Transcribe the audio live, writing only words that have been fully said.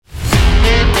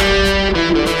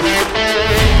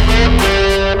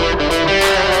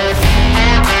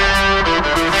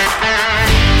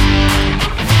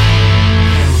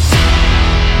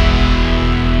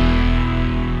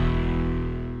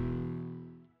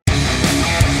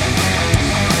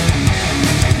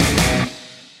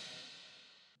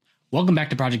Welcome back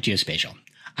to Project Geospatial.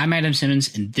 I'm Adam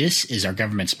Simmons, and this is our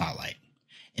Government Spotlight.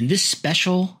 In this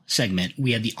special segment,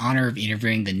 we have the honor of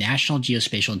interviewing the National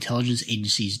Geospatial Intelligence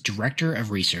Agency's Director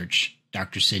of Research,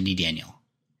 Dr. Cindy Daniel.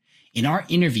 In our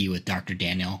interview with Dr.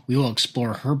 Daniel, we will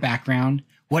explore her background,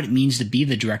 what it means to be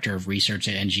the Director of Research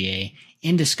at NGA,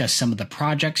 and discuss some of the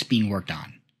projects being worked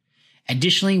on.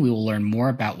 Additionally, we will learn more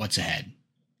about what's ahead.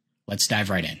 Let's dive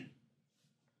right in.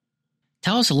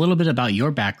 Tell us a little bit about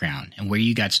your background and where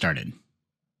you got started.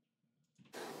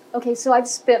 Okay, so I've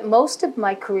spent most of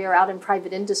my career out in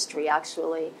private industry,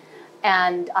 actually.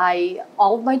 And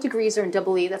all of my degrees are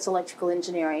in EE, that's electrical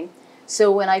engineering.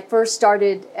 So when I first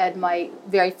started at my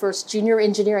very first junior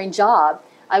engineering job,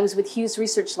 I was with Hughes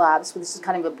Research Labs. This is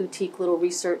kind of a boutique little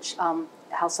research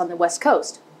house on the West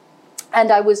Coast.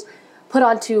 And I was put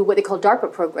onto what they call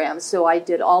DARPA programs. So I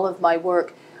did all of my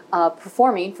work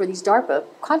performing for these DARPA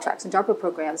contracts and DARPA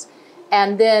programs.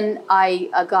 And then I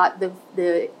got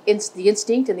the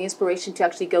instinct and the inspiration to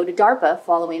actually go to DARPA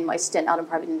following my stint out in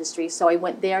private industry. So I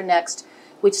went there next,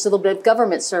 which is a little bit of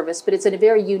government service, but it's in a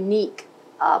very unique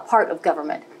part of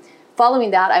government.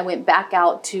 Following that, I went back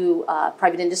out to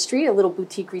private industry, a little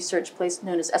boutique research place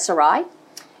known as SRI.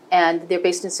 And they're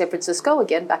based in San Francisco,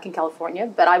 again, back in California.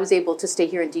 But I was able to stay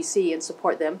here in DC and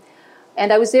support them.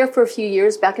 And I was there for a few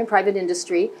years back in private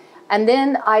industry. And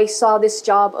then I saw this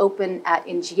job open at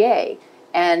NGA.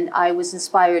 And I was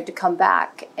inspired to come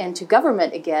back into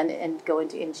government again and go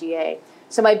into NGA.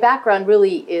 So my background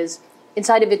really is,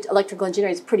 inside of it, electrical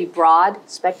engineering is a pretty broad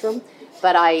spectrum.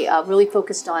 But I really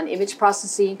focused on image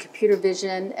processing, computer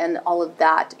vision, and all of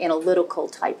that analytical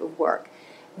type of work.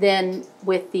 Then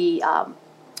with the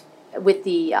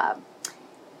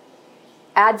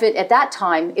advent at that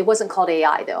time, it wasn't called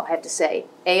AI, though, I have to say.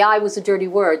 AI was a dirty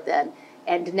word then.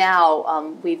 And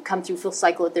now we've come through full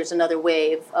cycle. There's another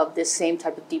wave of this same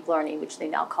type of deep learning, which they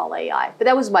now call AI. But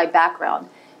that was my background.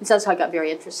 And so that's how I got very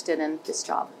interested in this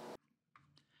job.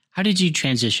 How did you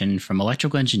transition from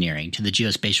electrical engineering to the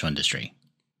geospatial industry?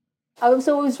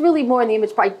 So it was really more in the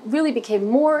image part. I really became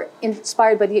more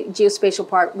inspired by the geospatial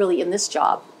part really in this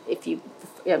job, if you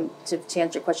to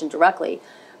answer your question directly.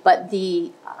 But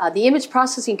the image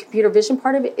processing, computer vision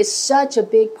part of it is such a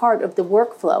big part of the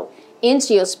workflow in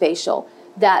geospatial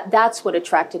that's what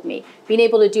attracted me. Being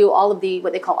able to do all of the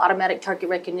what they call automatic target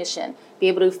recognition, be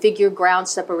able to figure ground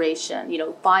separation,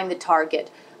 find the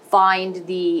target, find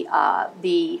the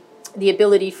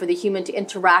ability for the human to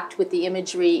interact with the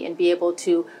imagery and be able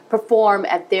to perform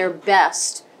at their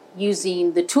best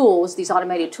using the tools, these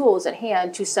automated tools at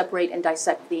hand to separate and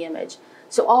dissect the image.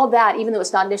 So all that, even though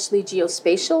it's not initially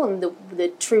geospatial in the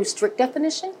true strict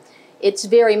definition, it's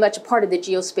very much a part of the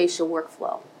geospatial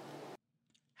workflow.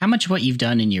 How much of what you've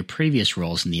done in your previous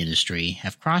roles in the industry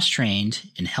have cross-trained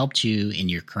and helped you in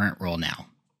your current role now?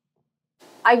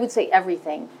 I would say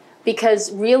everything,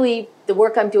 because really the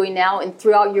work I'm doing now and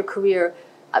throughout your career,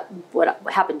 what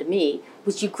happened to me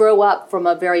was you grow up from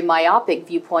a very myopic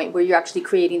viewpoint where you're actually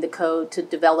creating the code to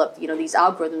develop these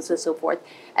algorithms and so forth.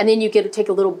 And then you get to take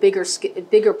a little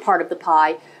bigger part of the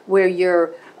pie where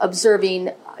you're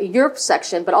observing your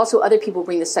section, but also other people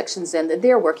bring the sections in that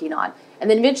they're working on. And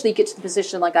then eventually you get to the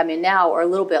position like I'm in now, or a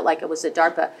little bit like I was at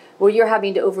DARPA, where you're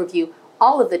having to overview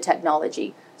all of the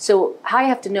technology. So I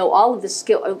have to know all of the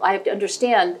skill, I have to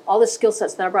understand all the skill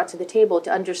sets that I brought to the table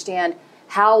to understand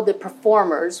how the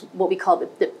performers, what we call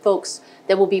the folks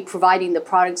that will be providing the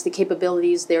products, the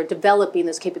capabilities, they're developing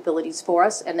those capabilities for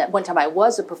us. And at one time I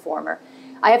was a performer.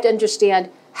 I have to understand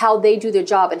how they do their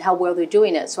job and how well they're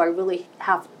doing it. So I really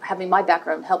having my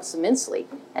background helps immensely,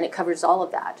 and it covers all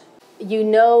of that. You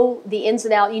know the ins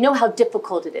and outs, you know how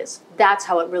difficult it is. That's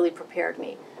how it really prepared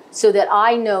me. So that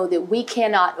I know that we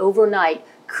cannot overnight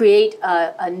create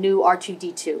a new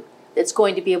R2-D2 that's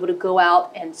going to be able to go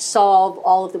out and solve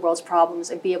all of the world's problems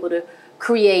and be able to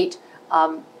create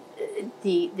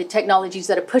the technologies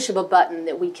at a push of a button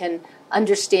that we can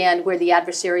understand where the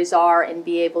adversaries are and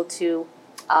be able to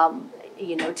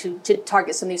to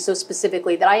target something so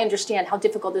specifically that I understand how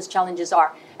difficult those challenges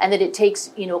are, and that it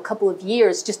takes a couple of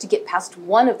years just to get past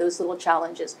one of those little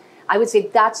challenges. I would say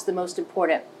that's the most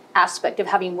important aspect of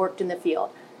having worked in the field.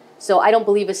 So I don't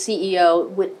believe a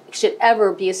CEO should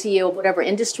ever be a CEO of whatever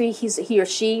industry he or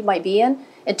she might be in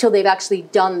until they've actually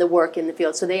done the work in the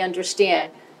field, so they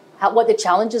understand what the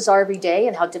challenges are every day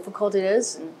and how difficult it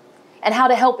is, and how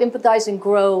to help empathize and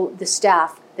grow the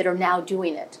staff that are now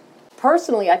doing it.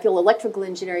 Personally, I feel electrical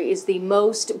engineering is the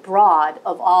most broad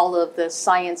of all of the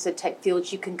science and tech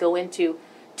fields you can go into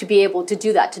to be able to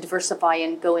do that, to diversify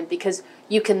and go in, because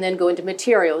you can then go into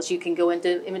materials, you can go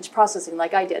into image processing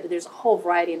like I did. There's a whole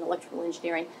variety in electrical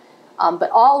engineering. But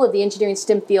all of the engineering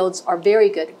STEM fields are very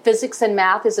good. Physics and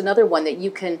math is another one that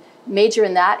you can major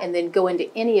in that and then go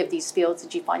into any of these fields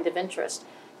that you find of interest.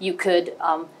 You could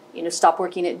stop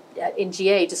working at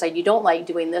NGA, decide you don't like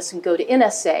doing this, and go to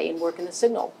NSA and work in the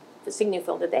signal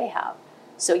field that they have.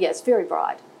 So yeah, it's very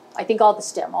broad. I think all the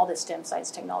STEM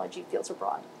science technology fields are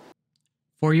broad.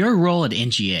 For your role at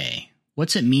NGA,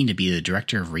 what's it mean to be the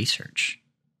director of research?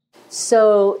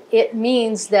 So it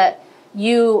means that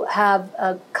you have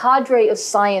a cadre of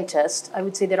scientists, I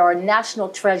would say, that are a national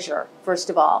treasure, first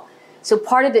of all. So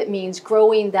part of it means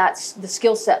growing the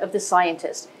skill set of the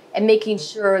scientists and making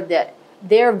sure that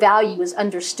their value is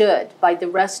understood by the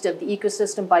rest of the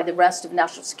ecosystem, by the rest of the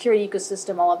national security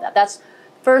ecosystem, all of that. That's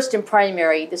first and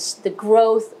primary, the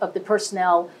growth of the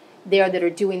personnel there that are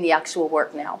doing the actual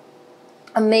work now.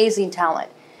 Amazing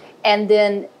talent. And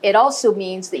then it also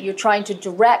means that you're trying to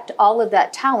direct all of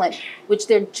that talent, which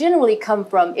they generally come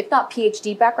from, if not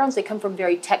PhD backgrounds, they come from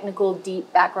very technical,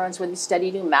 deep backgrounds where they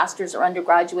studied a master's or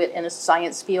undergraduate in a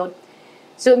science field.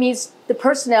 So it means the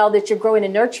personnel that you're growing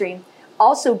and nurturing,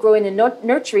 also growing and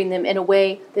nurturing them in a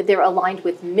way that they're aligned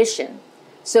with mission.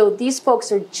 So these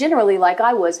folks are generally, like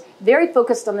I was, very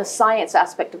focused on the science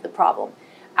aspect of the problem.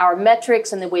 Our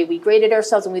metrics and the way we graded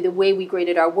ourselves and the way we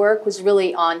graded our work was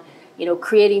really on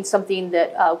creating something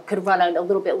that could run on a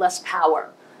little bit less power,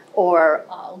 or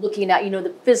looking at,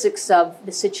 the physics of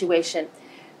the situation.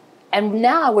 And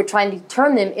now we're trying to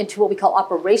turn them into what we call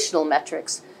operational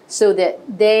metrics, so that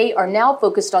they are now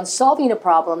focused on solving a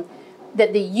problem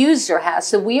that the user has.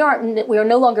 So we are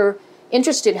no longer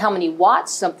interested in how many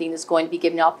watts something is going to be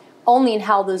given off, only in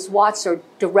how those watts are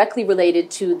directly related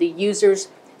to the users.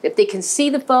 If they can see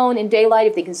the phone in daylight,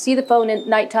 if they can see the phone at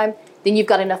nighttime, then you've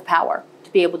got enough power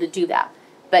to be able to do that.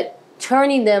 But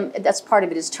turning them, that's part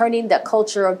of it, is turning that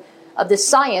culture of the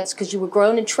science, because you were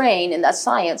grown and trained in that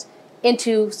science,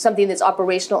 into something that's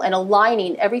operational and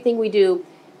aligning everything we do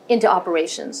into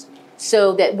operations,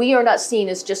 so that we are not seen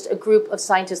as just a group of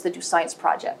scientists that do science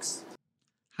projects.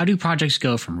 How do projects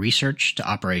go from research to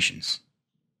operations?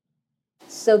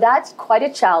 So that's quite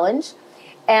a challenge,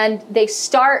 and they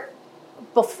start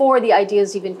before the idea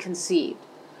is even conceived.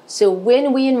 So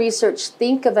when we in research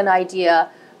think of an idea,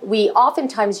 we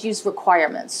oftentimes use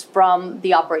requirements from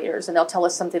the operators, and they'll tell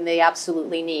us something they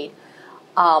absolutely need.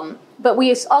 But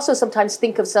we also sometimes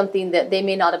think of something that they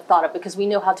may not have thought of, because we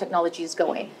know how technology is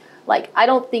going. Like, I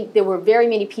don't think there were very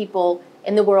many people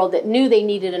in the world that knew they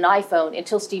needed an iPhone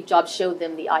until Steve Jobs showed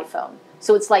them the iPhone.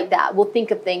 So it's like that. We'll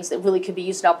think of things that really could be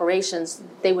used in operations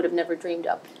that they would have never dreamed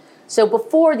of. So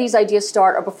before these ideas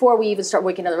start, or before we even start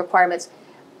working on the requirements,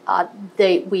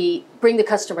 we bring the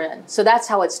customer in. So that's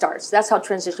how it starts. That's how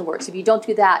transition works. If you don't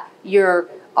do that, you're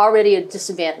already at a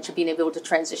disadvantage of being able to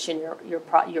transition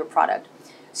your product.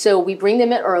 So we bring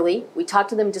them in early. We talk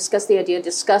to them, discuss the idea,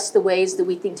 discuss the ways that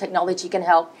we think technology can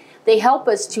help. They help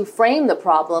us to frame the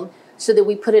problem so that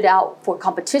we put it out for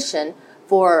competition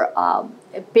for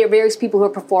various people who are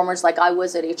performers, like I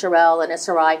was at HRL and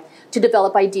SRI, to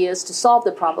develop ideas to solve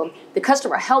the problem. The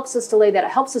customer helps us to lay that.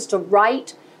 It helps us to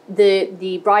write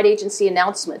the Bright Agency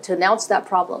announcement, to announce that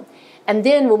problem. And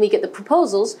then when we get the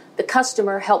proposals, the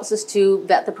customer helps us to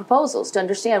vet the proposals, to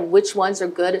understand which ones are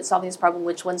good at solving this problem,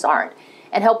 which ones aren't,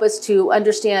 and help us to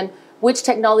understand which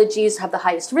technologies have the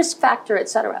highest risk factor, et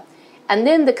cetera. And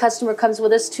then the customer comes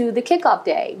with us to the kickoff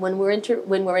day, when we're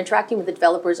interacting with the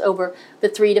developers over the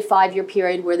 3 to 5 year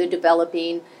period where they're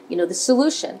developing, the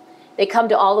solution. They come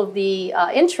to all of the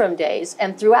interim days,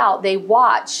 and throughout they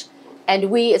watch. And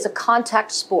we, as a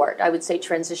contact sport, I would say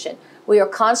transition, we are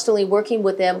constantly working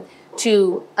with them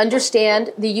to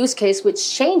understand the use case,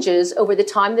 which changes over the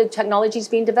time the technology is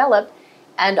being developed,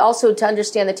 and also to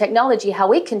understand the technology,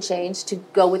 how it can change to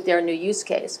go with their new use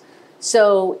case.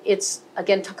 So it's,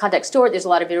 again, context stored. There's a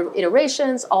lot of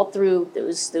iterations all through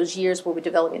those years where we're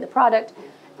developing the product.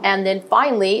 And then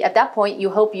finally, at that point,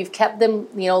 you hope you've kept them,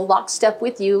 lockstep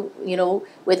with you,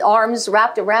 with arms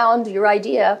wrapped around your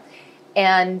idea.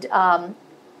 And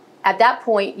at that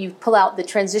point, you pull out the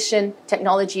transition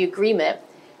technology agreement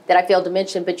that I failed to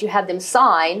mention, but you have them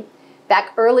sign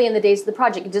back early in the days of the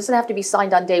project. It doesn't have to be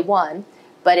signed on day one,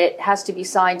 but it has to be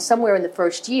signed somewhere in the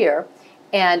first year.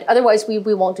 And otherwise, we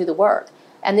won't do the work.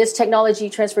 And this technology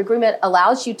transfer agreement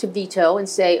allows you to veto and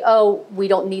say, oh, we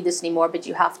don't need this anymore, but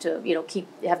you have to,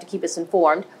 keep us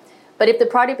informed. But if the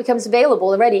product becomes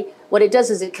available and ready, what it does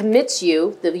is it commits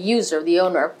you, the user, the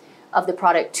owner of the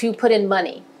product, to put in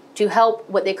money to help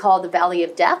what they call the valley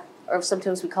of death, or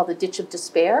sometimes we call the ditch of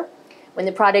despair, when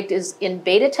the product is in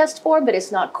beta test form, but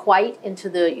it's not quite into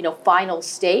the final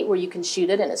state where you can shoot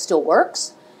it and it still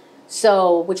works.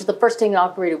 So, which is the first thing an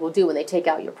operator will do when they take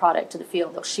out your product to the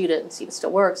field. They'll shoot it and see if it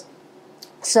still works.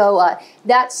 So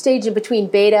that stage in between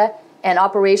beta and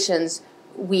operations,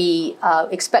 we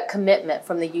expect commitment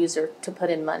from the user to put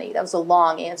in money. That was a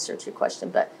long answer to your question,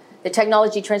 but the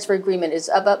technology transfer agreement is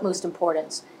of utmost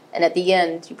importance. And at the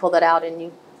end, you pull that out and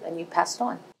you pass it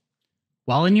on.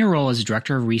 While in your role as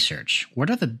Director of Research, what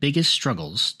are the biggest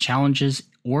struggles, challenges,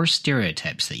 or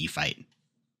stereotypes that you fight?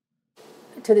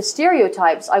 To the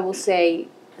stereotypes, I will say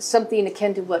something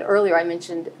akin to what earlier I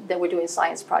mentioned, that we're doing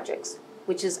science projects,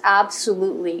 which is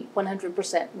absolutely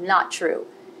 100% not true.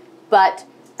 But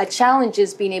a challenge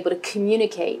is being able to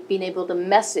communicate, being able to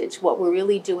message what we're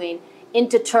really doing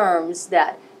into terms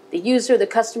that the user, the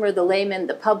customer, the layman,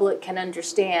 the public can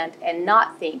understand and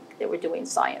not think that we're doing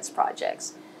science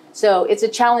projects. So it's a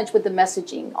challenge with the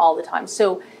messaging all the time.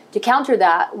 So to counter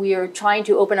that, we are trying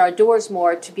to open our doors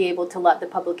more to be able to let the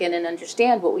public in and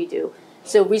understand what we do.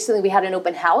 So recently we had an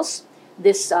open house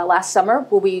this last summer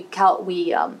where we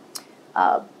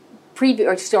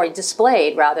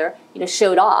displayed rather,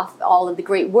 showed off all of the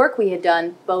great work we had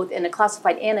done both in a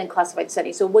classified and unclassified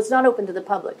setting. So it was not open to the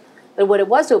public. But what it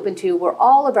was open to were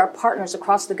all of our partners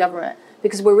across the government,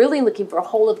 because we're really looking for a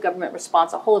whole of government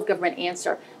response, a whole of government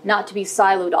answer, not to be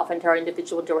siloed off into our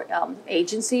individual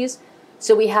agencies.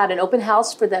 So we had an open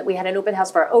house for that. We had an open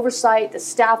house for our oversight. The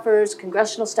staffers,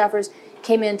 congressional staffers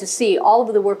came in to see all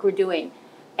of the work we're doing.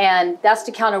 And that's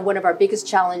to counter one of our biggest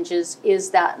challenges is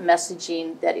that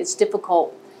messaging, that it's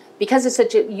difficult because it's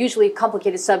such a usually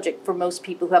complicated subject for most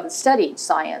people who haven't studied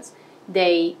science.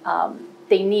 They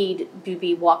need to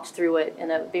be walked through it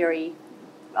in a very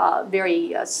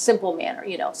simple manner,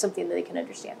 something that they can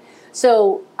understand.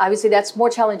 So I would say that's more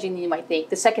challenging than you might think.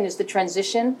 The second is the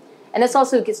transition. And this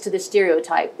also gets to the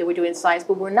stereotype that we're doing science,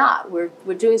 but we're not. We're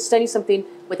studying something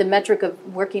with a metric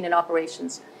of working in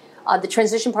operations. The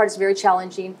transition part is very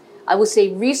challenging. I will say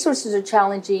resources are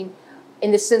challenging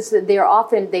in the sense that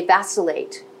they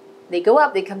vacillate. They go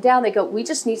up, they come down, they go, we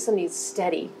just need something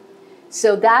steady.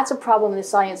 So that's a problem in the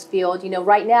science field.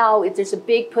 Right now, there's a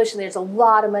big push and there's a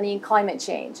lot of money in climate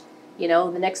change.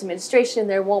 The next administration,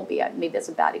 there won't be. Maybe that's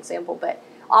a bad example, but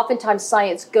oftentimes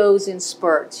science goes in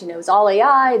spurts. It's all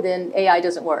AI, then AI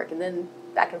doesn't work, and then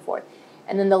back and forth.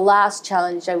 And then the last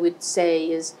challenge I would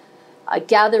say is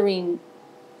gathering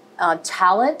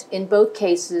talent in both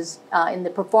cases, in the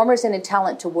performers and in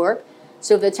talent to work.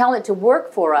 So the talent to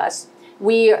work for us,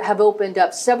 we have opened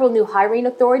up several new hiring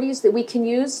authorities that we can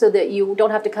use so that you don't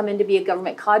have to come in to be a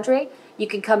government cadre. You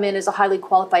can come in as a highly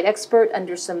qualified expert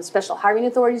under some special hiring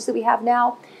authorities that we have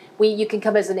now. You can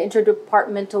come as an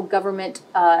interdepartmental government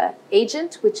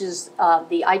agent, which is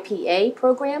the IPA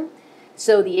program.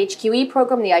 So the HQE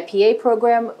program, the IPA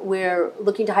program, we're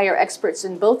looking to hire experts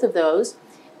in both of those.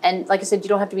 And like I said, you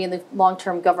don't have to be in the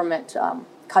long-term government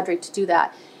cadre to do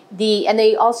that. And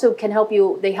they also can help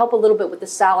you. They help a little bit with the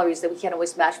salaries that we can't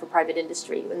always match for private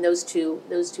industry. And those two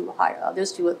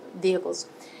vehicles.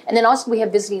 And then also we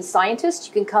have visiting scientists.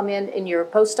 You can come in your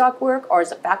postdoc work or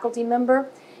as a faculty member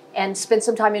and spend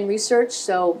some time in research.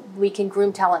 So we can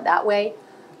groom talent that way.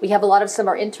 We have a lot of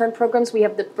summer intern programs. We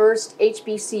have the first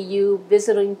HBCU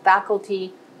visiting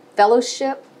faculty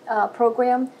fellowship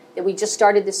program that we just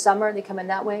started this summer. They come in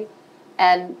that way.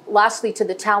 And lastly, to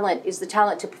the talent is the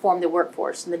talent to perform the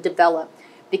workforce and the develop,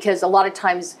 because a lot of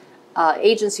times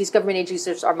government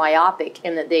agencies are myopic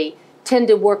in that they tend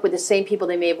to work with the same people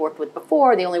they may have worked with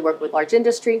before. They only work with large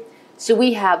industry. So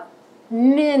we have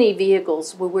many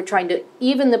vehicles where we're trying to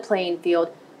even the playing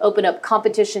field, open up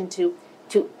competition to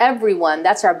everyone.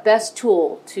 That's our best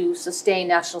tool to sustain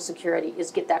national security,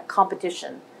 is get that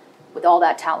competition with all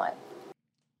that talent.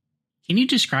 Can you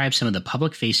describe some of the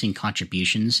public-facing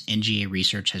contributions NGA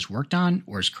Research has worked on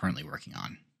or is currently working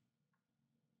on?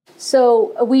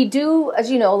 So we do, as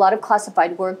you know, a lot of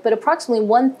classified work, but approximately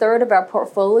 1/3 of our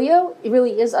portfolio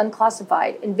really is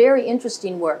unclassified and very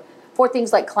interesting work for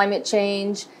things like climate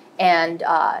change and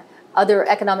other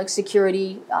economic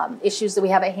security issues that we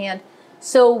have at hand.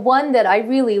 So one that I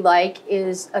really like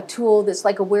is a tool that's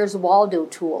like a Where's Waldo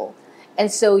tool. And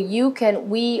so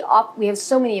we have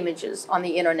so many images on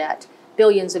the internet,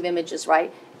 billions of images,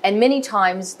 right? And many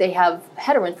times they have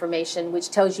header information which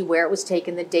tells you where it was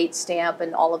taken, the date stamp,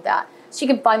 and all of that. So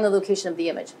you can find the location of the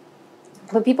image.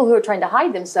 But people who are trying to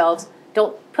hide themselves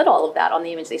don't put all of that on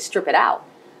the image, they strip it out.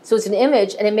 So it's an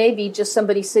image, and it may be just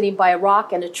somebody sitting by a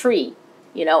rock and a tree,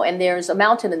 and there's a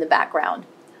mountain in the background.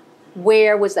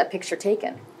 Where was that picture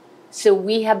taken? So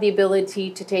we have the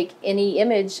ability to take any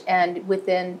image and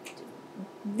within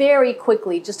very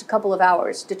quickly, just a couple of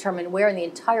hours, determine where in the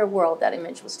entire world that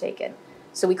image was taken.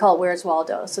 So we call it Where's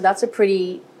Waldo. So that's a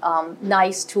pretty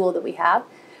nice tool that we have.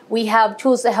 We have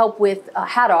tools that help with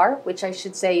HADAR, which I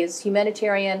should say is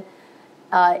humanitarian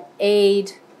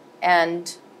aid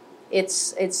and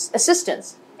its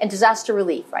assistance and disaster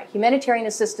relief, right? Humanitarian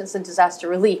assistance and disaster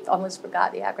relief. Almost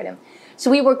forgot the acronym.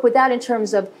 So we work with that in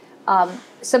terms of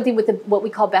something with what we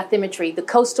call bathymetry, the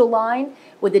coastal line,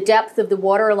 with the depth of the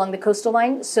water along the coastal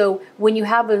line. So when you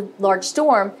have a large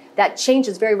storm, that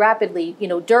changes very rapidly.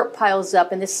 Dirt piles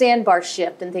up and the sandbars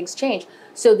shift and things change.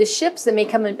 So the ships that may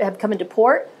have come into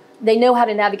port, they know how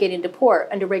to navigate into port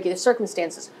under regular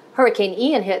circumstances. Hurricane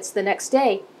Ian hits the next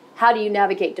day. How do you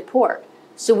navigate to port?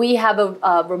 So we have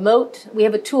we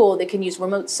have a tool that can use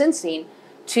remote sensing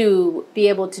to be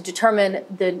able to determine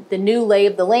the new lay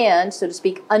of the land, so to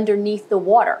speak, underneath the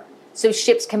water. So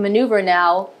ships can maneuver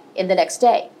now in the next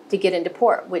day to get into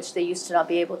port, which they used to not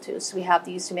be able to. So we have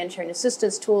these humanitarian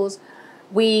assistance tools.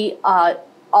 We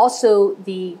also,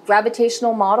 the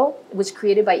gravitational model was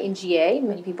created by NGA.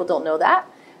 Many people don't know that.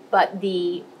 But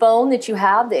the phone that you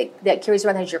have that carries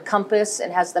around has your compass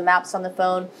and has the maps on the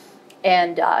phone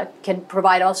and can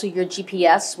provide also your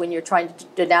GPS when you're trying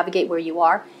to navigate where you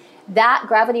are. That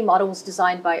gravity model was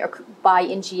designed by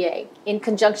NGA in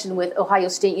conjunction with Ohio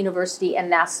State University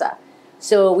and NASA.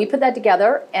 So we put that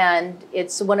together, and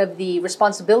it's one of the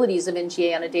responsibilities of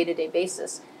NGA on a day-to-day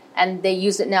basis. And they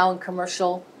use it now in the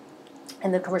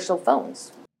commercial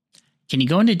phones. Can you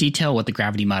go into detail what the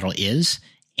gravity model is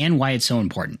and why it's so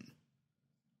important?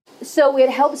 So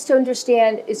it helps to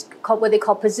understand, it's called what they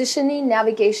call positioning,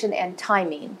 navigation, and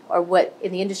timing, or what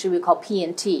in the industry we call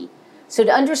P&T. So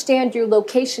to understand your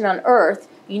location on Earth,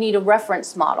 you need a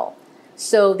reference model.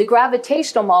 So the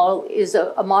gravitational model is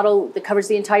a model that covers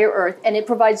the entire Earth, and it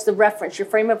provides the reference, your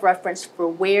frame of reference for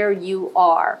where you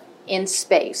are in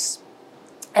space.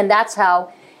 And that's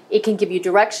how it can give you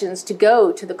directions to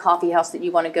go to the coffee house that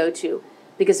you want to go to.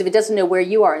 Because if it doesn't know where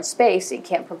you are in space, it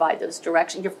can't provide those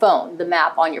directions. Your phone, the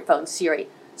map on your phone, Siri.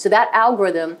 So that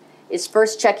algorithm is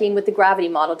first checking with the gravity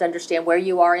model to understand where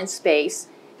you are in space,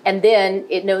 and then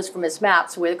it knows from its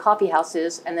maps where the coffee house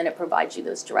is, and then it provides you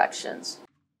those directions.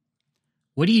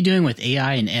 What are you doing with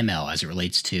AI and ML as it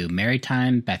relates to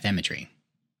maritime bathymetry?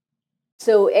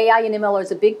 So AI and ML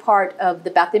is a big part of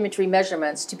the bathymetry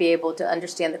measurements to be able to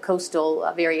understand the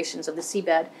coastal variations of the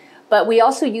seabed. But we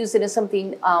also use it as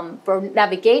something for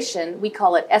navigation. We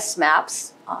call it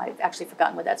SMAPS. I've actually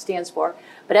forgotten what that stands for.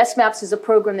 But SMAPS is a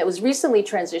program that was recently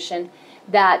transitioned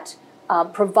that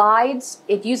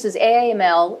it uses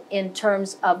AI/ML in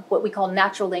terms of what we call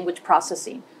natural language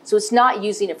processing. So it's not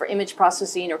using it for image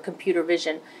processing or computer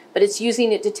vision, but it's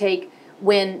using it to take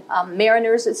when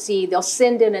mariners at sea, they'll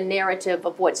send in a narrative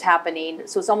of what's happening.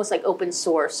 So it's almost like open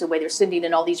source, the way they're sending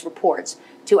in all these reports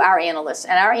to our analysts.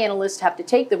 And our analysts have to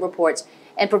take the reports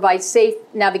and provide safe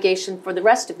navigation for the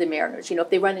rest of the mariners. If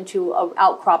they run into an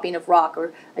outcropping of rock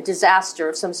or a disaster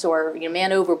of some sort, or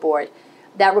man overboard,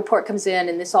 that report comes in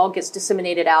and this all gets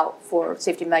disseminated out for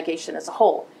safety navigation as a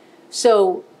whole.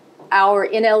 So our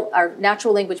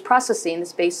natural language processing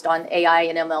is based on AI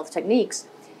and ML techniques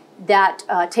that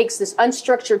takes this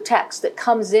unstructured text that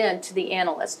comes in to the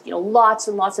analyst, lots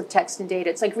and lots of text and data.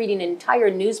 It's like reading an entire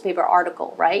newspaper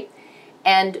article, right?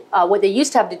 And what they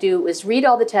used to have to do is read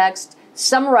all the text,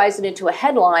 summarize it into a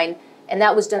headline, and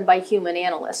that was done by a human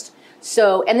analyst.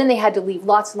 So, and then they had to leave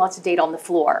lots and lots of data on the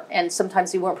floor, and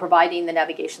sometimes we weren't providing the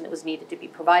navigation that was needed to be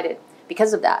provided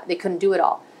because of that. They couldn't do it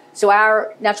all. So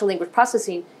our natural language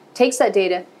processing takes that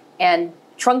data and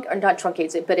not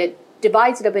truncates it, but it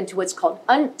divides it up into what's called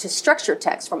to structured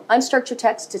text, from unstructured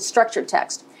text to structured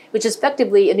text, which is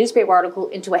effectively a newspaper article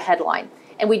into a headline.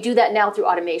 And we do that now through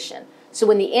automation. So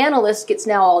when the analyst gets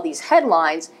now all these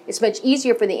headlines, it's much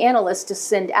easier for the analyst to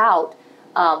send out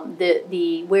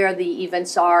where the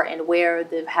events are and where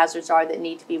the hazards are that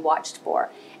need to be watched for.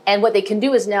 And what they can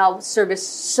do is now service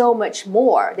so much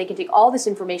more. They can take all this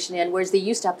information in, whereas they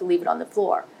used to have to leave it on the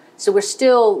floor. So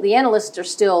the analysts are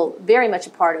still very much a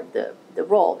part of the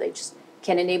role. They just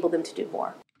can enable them to do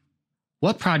more.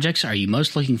 What projects are you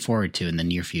most looking forward to in the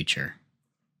near future?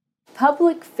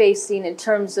 Public facing in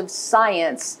terms of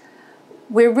science,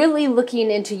 we're really looking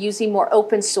into using more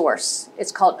open source.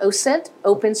 It's called OSINT,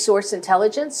 Open Source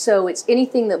Intelligence. So it's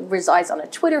anything that resides on a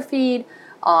Twitter feed,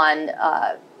 on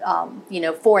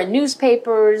foreign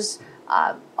newspapers,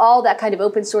 all that kind of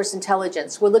open source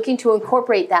intelligence. We're looking to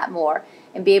incorporate that more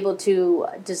and be able to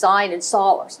design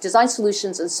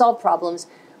solutions and solve problems,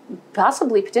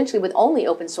 potentially with only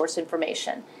open source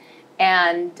information.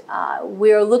 And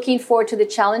we're looking forward to the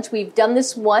challenge. We've done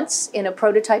this once in a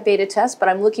prototype beta test, but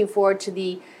I'm looking forward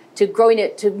to growing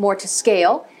it to more to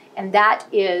scale. And that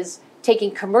is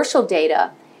taking commercial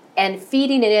data and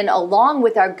feeding it in along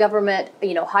with our government,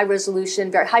 high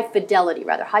resolution, very high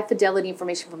fidelity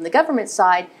information from the government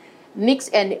side,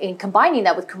 and combining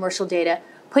that with commercial data,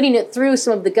 putting it through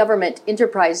some of the government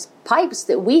enterprise pipes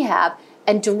that we have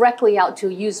and directly out to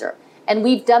a user. And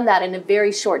we've done that in a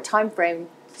very short time frame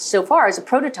so far as a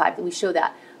prototype that we show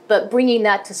that. But bringing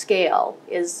that to scale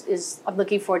is I'm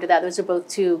looking forward to that. Those are both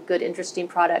two good, interesting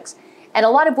products. And a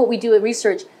lot of what we do in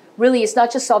research really is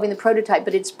not just solving the prototype,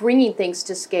 but it's bringing things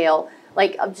to scale.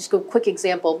 Like, I'll just go a quick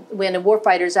example. When a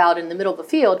warfighter's out in the middle of a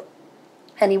field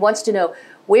and he wants to know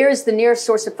where is the nearest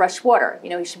source of fresh water, he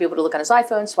should be able to look on his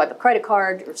iPhone, swipe a credit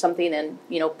card or something, and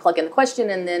plug in the question,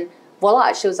 and then voila,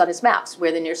 it shows on his maps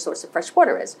where the nearest source of fresh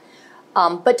water is.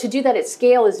 But to do that at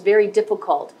scale is very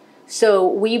difficult. So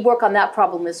we work on that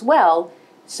problem as well,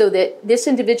 so that this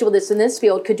individual that's in this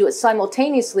field could do it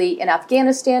simultaneously in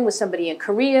Afghanistan, with somebody in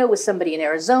Korea, with somebody in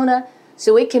Arizona.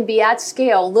 So it can be at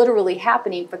scale, literally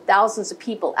happening for thousands of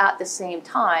people at the same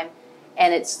time,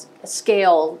 and it's a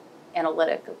scale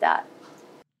analytic of that.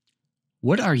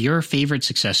 What are your favorite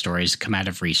success stories that come out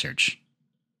of research?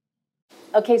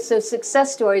 Okay, so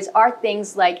success stories are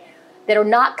things like that are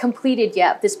not completed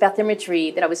yet. This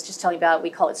bathymetry that I was just telling you about, we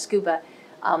call it SCUBA,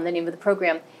 the name of the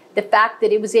program. The fact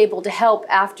that it was able to help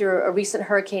after a recent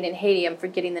hurricane in Haiti, I'm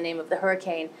forgetting the name of the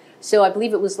hurricane, so I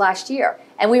believe it was last year,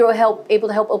 and we were able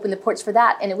to help open the ports for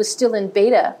that, and it was still in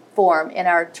beta form in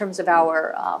terms of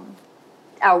our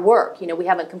work. We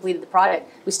haven't completed the product.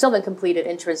 We still haven't completed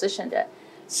and transitioned it.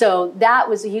 So that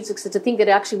was a huge success, to think that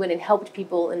it actually went and helped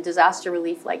people in disaster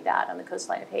relief like that on the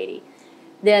coastline of Haiti.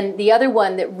 Then the other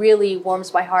one that really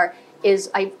warms my heart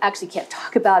is, I actually can't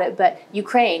talk about it, but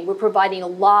Ukraine. We're providing a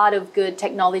lot of good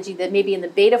technology that may be in the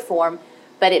beta form,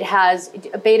 but it has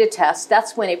a beta test.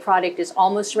 That's when a product is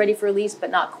almost ready for release,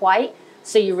 but not quite.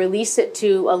 So you release it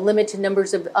to a limited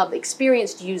numbers of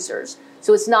experienced users.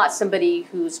 So it's not somebody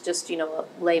who's just, a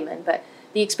layman, but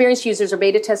the experienced users are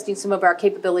beta testing some of our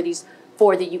capabilities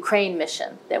for the Ukraine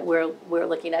mission that we're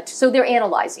looking at. So they're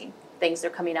analyzing things that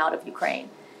are coming out of Ukraine.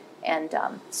 And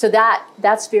so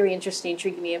that's very interesting,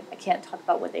 intriguing me. I can't talk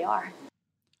about what they are.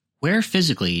 Where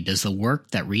physically does the work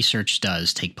that research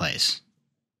does take place?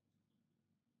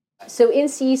 So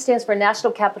NCE stands for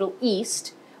National Capital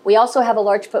East. We also have a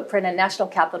large footprint in National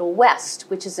Capital West,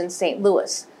 which is in St.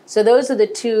 Louis. So those are the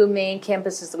two main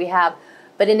campuses that we have.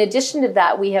 But in addition to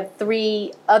that, we have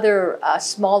three other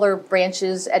smaller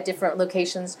branches at different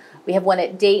locations. We have one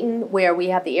at Dayton, where we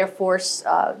have the Air Force,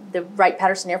 the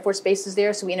Wright-Patterson Air Force Base is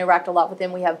there, so we interact a lot with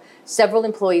them. We have several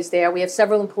employees there. We have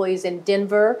several employees in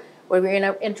Denver, where we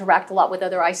interact a lot with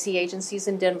other IC agencies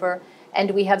in Denver.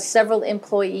 And we have several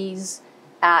employees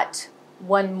at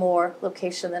one more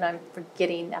location that I'm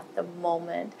forgetting at the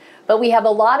moment. But we have a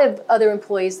lot of other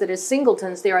employees that are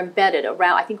singletons. They're embedded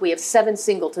around, I think we have 7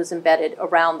 singletons embedded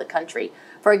around the country.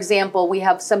 For example, we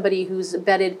have somebody who's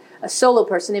embedded, a solo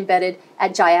person embedded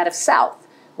at Guyana South,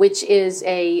 which is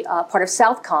a part of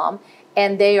Southcom,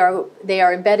 and they are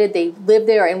embedded, they live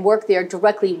there and work there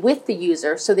directly with the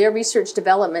user, so their research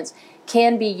developments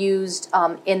can be used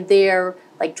in their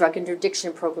drug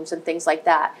interdiction programs and things like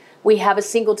that. We have a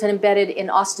singleton embedded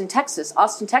in Austin, Texas.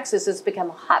 Austin, Texas has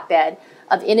become a hotbed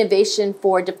of innovation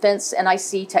for defense and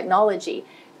IC technology.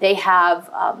 They have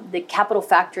the Capital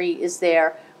Factory is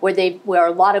there, where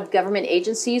a lot of government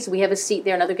agencies, we have a seat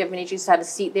there, and other government agencies have a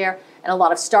seat there, and a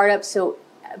lot of startups. So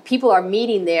people are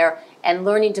meeting there and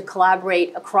learning to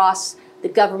collaborate across the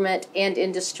government and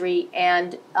industry,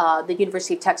 and the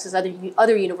University of Texas,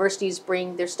 other universities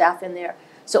bring their staff in there.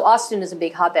 So Austin is a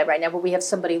big hotbed right now, where we have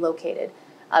somebody located.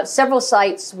 Several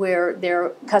sites where there are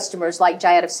customers, like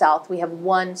Guyana South, we have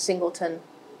one singleton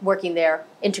working there,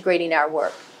 integrating our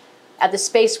work. At the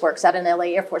SpaceWorks, out in LA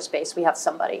Air Force Base, we have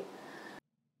somebody.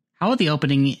 How will the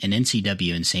opening in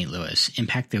NCW in St. Louis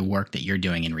impact the work that you're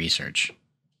doing in research?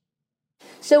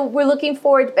 So we're looking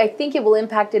forward, I think it will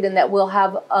impact it in that we'll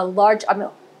have I'm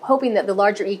hoping that the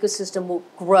larger ecosystem will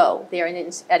grow there at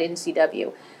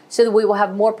NCW, so that we will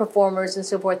have more performers and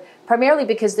so forth, primarily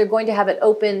because they're going to have it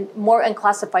open, more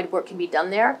unclassified work can be done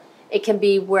there. It can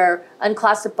be where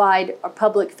unclassified or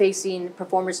public-facing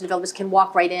performers and developers can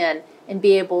walk right in and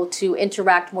be able to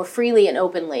interact more freely and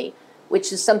openly,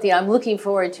 which is something I'm looking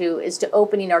forward to, is to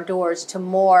opening our doors to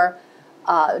more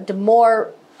of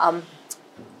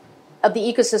the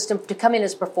ecosystem to come in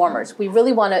as performers. We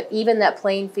really want to even that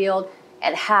playing field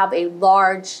and have a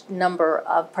large number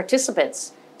of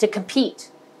participants to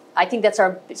compete. I think that's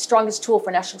our strongest tool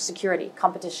for national security,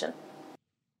 competition.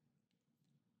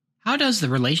 How does the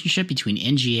relationship between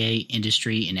NGA,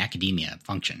 industry, and academia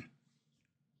function?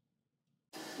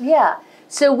 Yeah.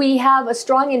 So we have a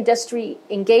strong industry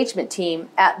engagement team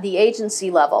at the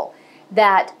agency level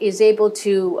that is able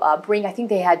to bring, I think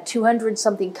they had 200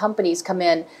 something companies come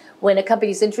in. When a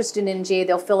company's interested in NGA,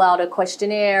 they'll fill out a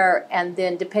questionnaire, and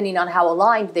then depending on how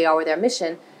aligned they are with their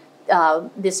mission,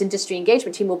 this industry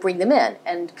engagement team will bring them in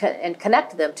and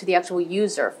connect them to the actual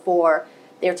user for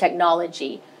their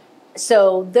technology.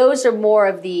 So those are more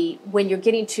of the, when you're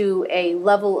getting to a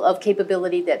level of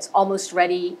capability that's almost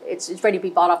ready, it's ready to be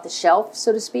bought off the shelf,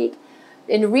 so to speak.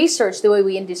 In research, the way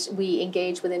we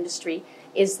engage with industry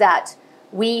is that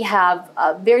we have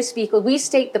we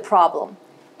state the problem,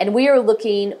 and we are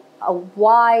looking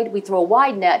we throw a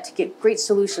wide net to get great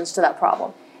solutions to that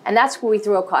problem. And that's where we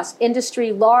throw across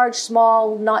industry, large,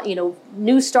 small, not,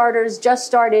 new starters, just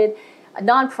started, a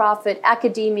nonprofit,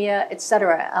 academia, et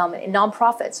cetera, and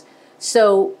nonprofits.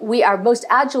 So our most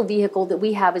agile vehicle that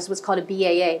we have is what's called a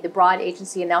BAA, the Broad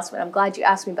Agency Announcement. I'm glad you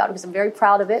asked me about it because I'm very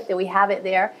proud of it that we have it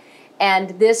there.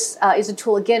 And this is a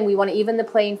tool, again, we want to even the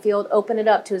playing field, open it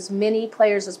up to as many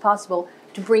players as possible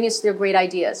to bring us their great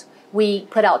ideas. We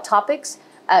put out topics.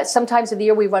 Sometimes of the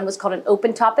year we run what's called an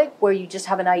open topic, where you just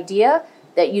have an idea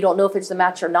that you don't know if it's a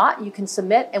match or not. You can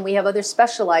submit, and we have other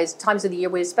specialized times of the year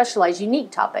we have specialized unique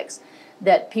topics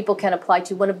that people can apply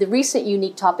to. One of the recent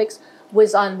unique topics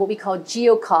was on what we call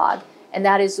geocog, and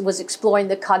that was exploring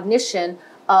the cognition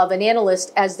of an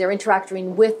analyst as they're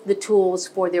interacting with the tools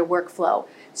for their workflow.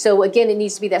 So again, it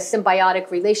needs to be that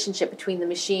symbiotic relationship between the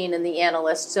machine and the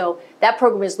analyst. So that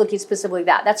program is looking specifically at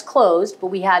that. That's closed, but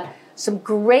we had some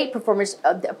great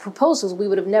proposals we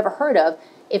would have never heard of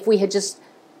if we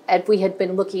had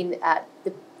been looking at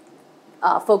the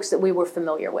folks that we were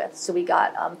familiar with. So we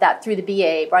got that through the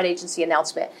BA, Broad Agency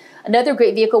Announcement. Another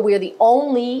great vehicle, we are the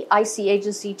only IC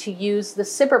agency to use the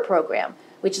SBIR program,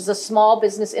 which is a Small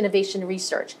Business Innovation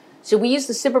Research. So we use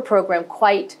the SBIR program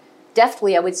quite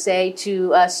deftly, I would say,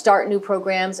 to start new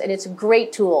programs, and it's a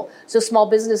great tool. So small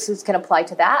businesses can apply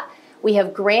to that. We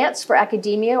have grants for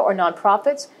academia or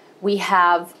nonprofits.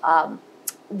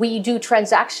 We do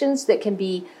transactions that can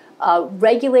be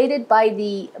regulated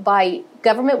by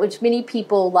government, which many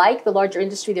people like. The larger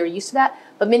industry, they're used to that.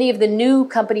 But many of the new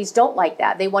companies don't like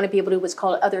that. They want to be able to do what's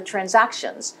called other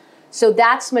transactions. So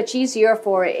that's much easier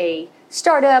for a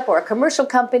startup or a commercial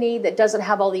company that doesn't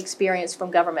have all the experience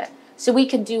from government. So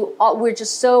we're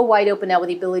just so wide open now with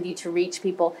the ability to reach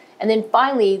people. And then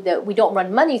finally, we don't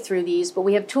run money through these, but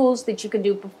we have tools that you can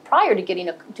do prior to getting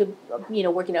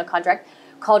working on a contract,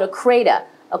 called a CRADA,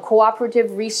 a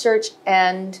Cooperative Research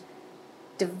and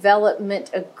Development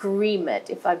Agreement,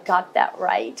 if I've got that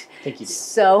right. Thank you.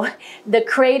 So the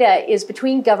CRADA is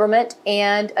between government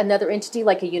and another entity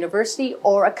like a university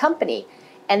or a company.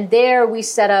 And there we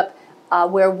set up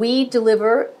where we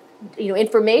deliver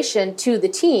information to the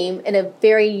team in a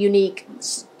very unique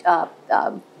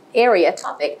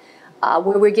topic,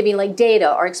 where we're giving like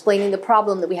data or explaining the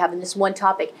problem that we have in this one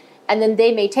topic. And then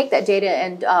they may take that data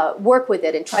and work with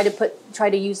it and try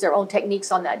to use their own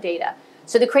techniques on that data.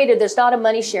 So the CRADA, there's not a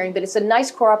money sharing, but it's a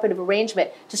nice cooperative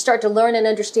arrangement to start to learn and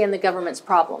understand the government's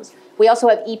problems. We also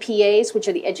have EPAs, which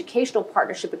are the Educational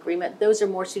Partnership Agreement. Those are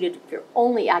more suited if you're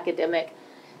only academic.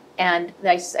 And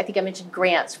I think I mentioned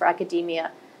grants for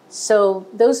academia. So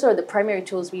those are the primary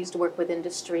tools we use to work with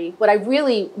industry. What I'm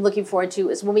really looking forward to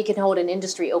is when we can hold an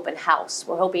industry open house.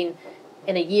 We're hoping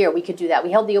in a year we could do that.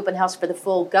 We held the open house for the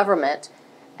full government,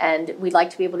 and we'd like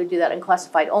to be able to do that in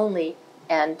classified only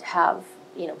and have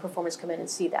performers come in and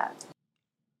see that.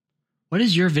 What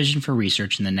is your vision for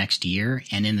research in the next year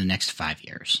and in the next 5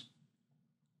 years?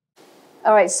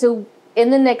 All right, so in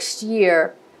the next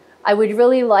year, I would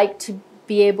really like to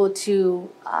be able to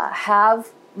have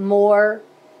more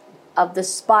of the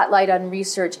spotlight on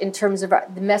research in terms of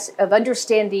of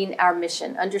understanding our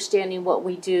mission, understanding what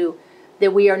we do,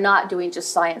 that we are not doing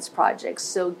just science projects.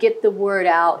 So get the word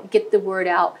out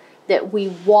that we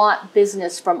want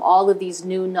business from all of these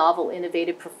new, novel,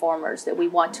 innovative performers, that we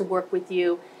want to work with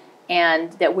you,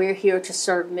 and that we're here to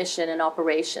serve mission and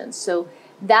operations. So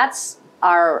that's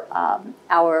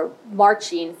our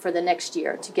marching for the next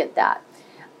year to get that.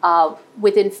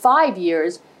 Within 5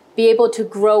 years, be able to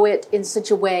grow it in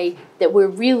such a way that we're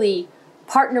really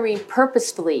partnering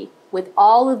purposefully with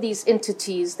all of these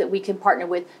entities that we can partner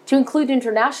with, to include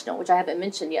international, which I haven't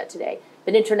mentioned yet today.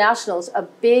 But international is a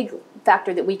big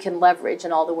factor that we can leverage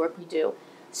in all the work we do.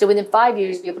 So within 5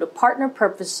 years, be able to partner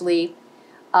purposely,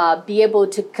 be able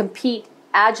to compete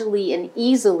agilely and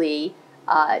easily.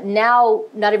 Now,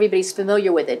 not everybody's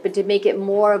familiar with it, but to make it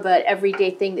more of an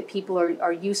everyday thing that people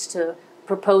are used to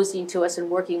proposing to us and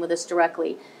working with us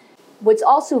directly. What's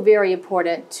also very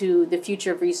important to the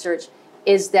future of research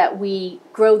is that we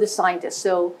grow the scientists.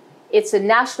 So It's a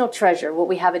national treasure, what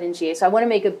we have at NGA. So I want to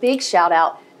make a big shout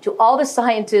out to all the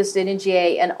scientists at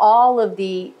NGA and all of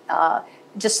the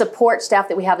just support staff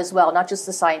that we have as well, not just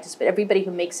the scientists, but everybody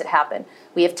who makes it happen.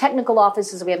 We have technical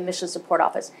offices, we have a mission support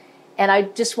office. And I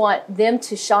just want them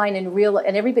to shine and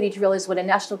everybody to realize what a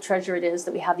national treasure it is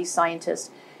that we have these scientists,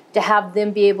 to have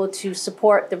them be able to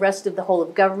support the rest of the whole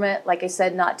of government. Like I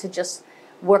said, not to just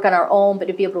work on our own, but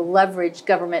to be able to leverage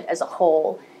government as a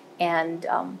whole. And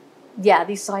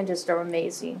these scientists are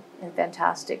amazing and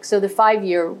fantastic. So the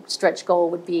 5-year stretch goal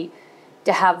would be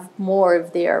to have more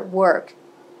of their work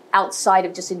outside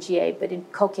of just NGA, but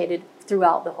inculcated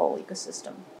throughout the whole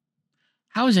ecosystem.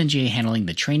 How is NGA handling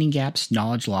the training gaps,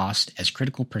 knowledge lost as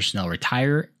critical personnel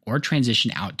retire or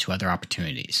transition out to other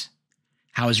opportunities?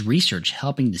 How is research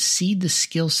helping to seed the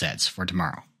skill sets for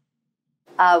tomorrow?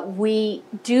 We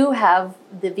do have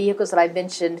the vehicles that I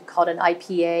mentioned called an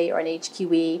IPA or an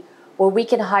HQE, where we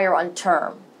can hire on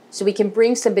term. So we can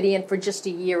bring somebody in for just a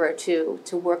year or two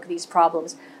to work these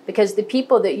problems, because the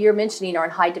people that you're mentioning are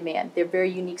in high demand. They're very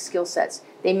unique skill sets.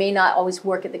 They may not always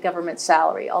work at the government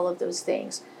salary, all of those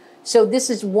things. So this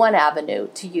is one avenue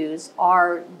to use,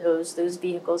 are those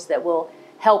vehicles that will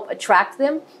help attract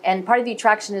them. And part of the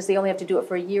attraction is they only have to do it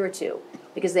for a year or two,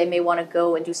 because they may want to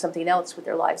go and do something else with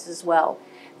their lives as well.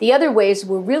 The other ways,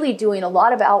 we're really doing a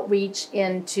lot of outreach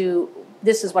into,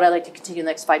 this is what I'd like to continue in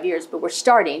the next 5 years, but we're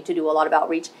starting to do a lot of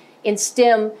outreach in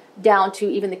STEM down to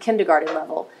even the kindergarten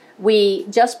level. We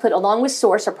just put, along with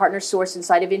SOURCE, our partner SOURCE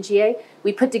inside of NGA,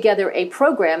 we put together a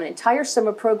program, an entire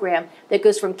summer program that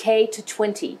goes from K to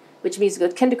 20, which means it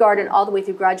goes kindergarten all the way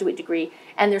through graduate degree,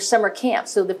 and there's summer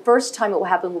camps. So the first time it will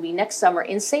happen will be next summer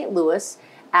in St. Louis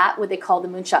at what they call the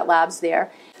Moonshot Labs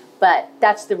there. But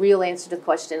that's the real answer to the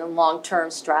question and long-term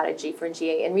strategy for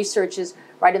NGA. And research is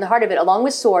right in the heart of it, along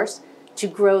with SOURCE, to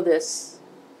grow this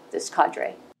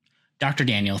cadre. Dr.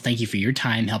 Daniel, thank you for your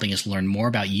time helping us learn more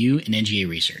about you and NGA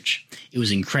research. It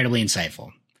was incredibly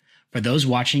insightful. For those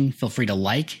watching, feel free to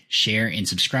like, share, and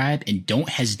subscribe, and don't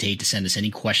hesitate to send us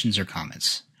any questions or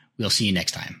comments. We'll see you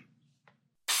next time.